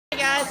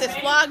Christmas.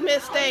 It's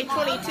Vlogmas Day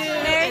 22.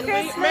 Merry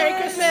Christmas.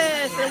 Merry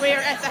Christmas. And we are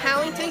at the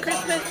Howington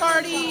Christmas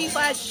party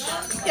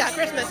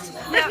Christmas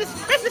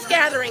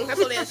gathering. That's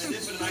what it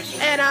is.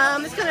 And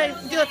I'm just going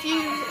to do a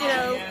few,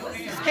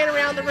 just pan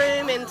around the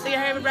room and see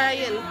everybody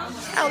and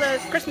all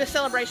the Christmas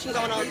celebration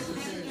going on.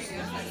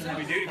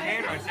 We do the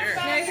can right there.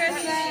 Merry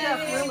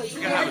Christmas.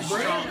 You gotta have a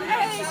strong.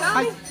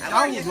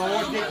 Oh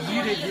Lord,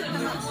 you didn't get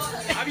me.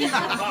 I've used the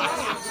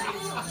box.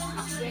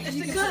 It's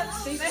the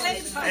cooks.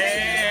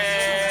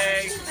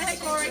 Hey! Hey,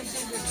 Corey.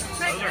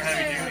 Those are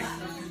heavy duty.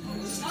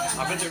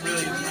 I bet they're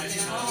really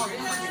nice.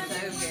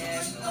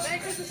 Merry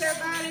Christmas,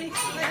 everybody.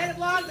 We're headed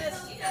Vlogmas.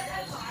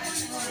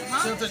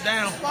 Tilt it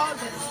down.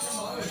 Vlogmas.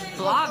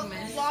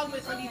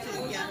 Vlogmas on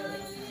YouTube, yeah.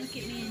 Look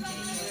at me and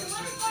Jamie.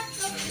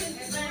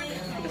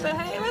 Say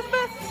hey,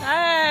 Elizabeth.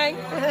 Hey.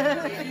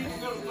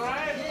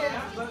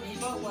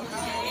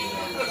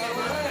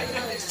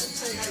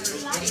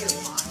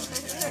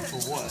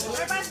 For what?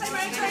 Everybody say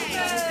Merry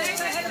Christmas.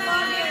 We're headed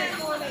Vlogmas.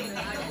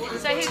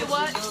 Say who to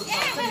what?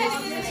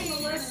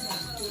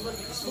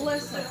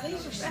 Melissa.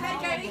 Say hey,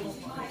 Katie.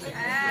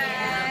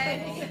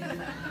 Hey.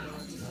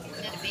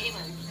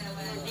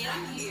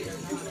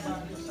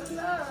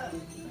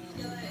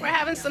 We're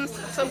having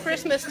some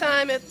Christmas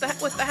time with the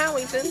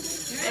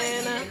Howingtons,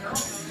 and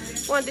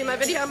want to do my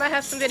video. I might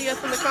have some video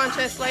from the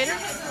contest later.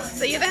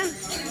 See you then.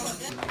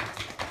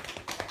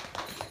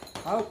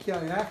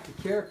 Okay, after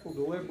careful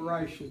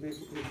deliberation,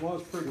 it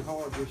was pretty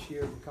hard this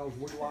year because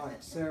we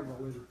liked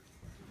several.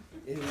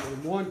 In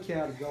one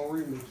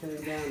category, and we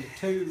came down to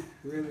two,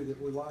 really,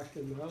 that we liked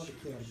in the other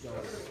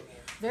category.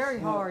 Very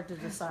hard to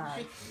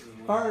decide.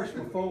 First,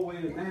 before we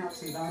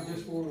announce it, I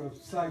just want to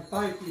say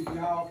thank you to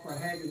y'all for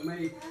having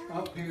me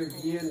up here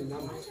again, and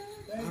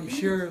I'm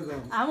sure the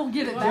I'm going to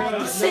get it back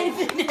to see if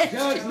it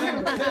judge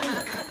number two.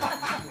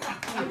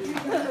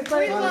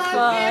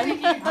 I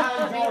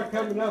enjoy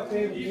coming up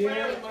every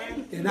year,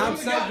 and I'm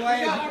so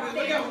glad.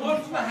 We got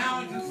one from the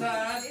Howington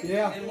side,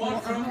 Yeah. and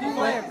one from the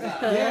Vlogmas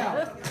side.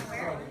 Yeah.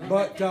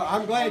 But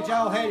I'm glad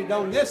y'all had it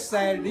on this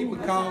Saturday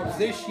because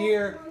this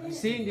year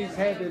Cindy's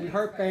having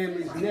her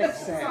family's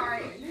next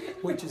Saturday,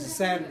 which is a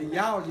Saturday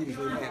y'all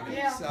usually have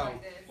it. So,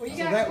 Well, you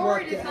so got that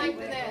Corey worked to out. thank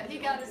for that. He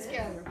got us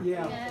together.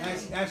 Yeah,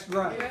 that's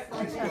great.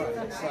 That's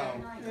great.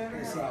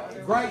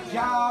 So great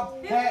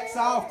job. Hats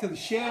off to the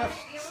chefs.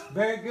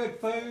 Very good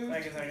food.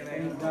 Thank you.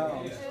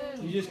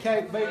 And you just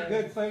can't beat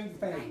good food and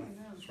family.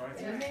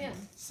 Amen.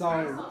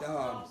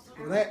 So,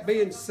 with that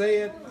being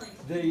said,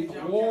 the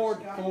award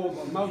for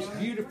the most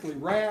beautifully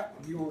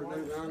wrapped, you want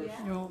to do the honors?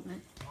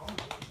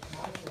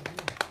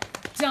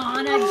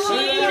 Donna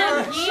Jean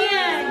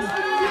again.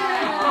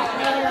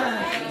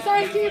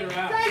 Thank you.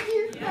 Thank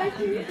you. Thank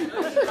you.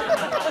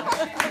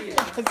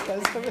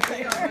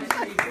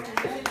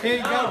 Here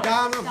you go,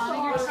 Donna.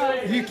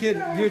 You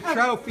can your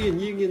trophy,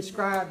 and you can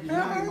inscribe your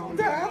name on it.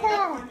 Yeah,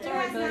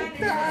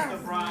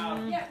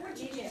 Where'd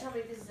you get? Tell me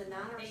if this is a 9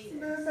 or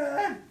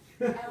 8.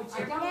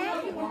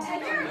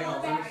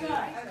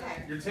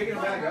 You're taking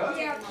it back up?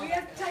 we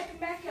have to take him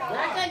back out. I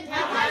couldn't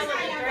tell if it was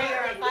a 3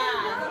 or a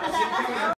 5.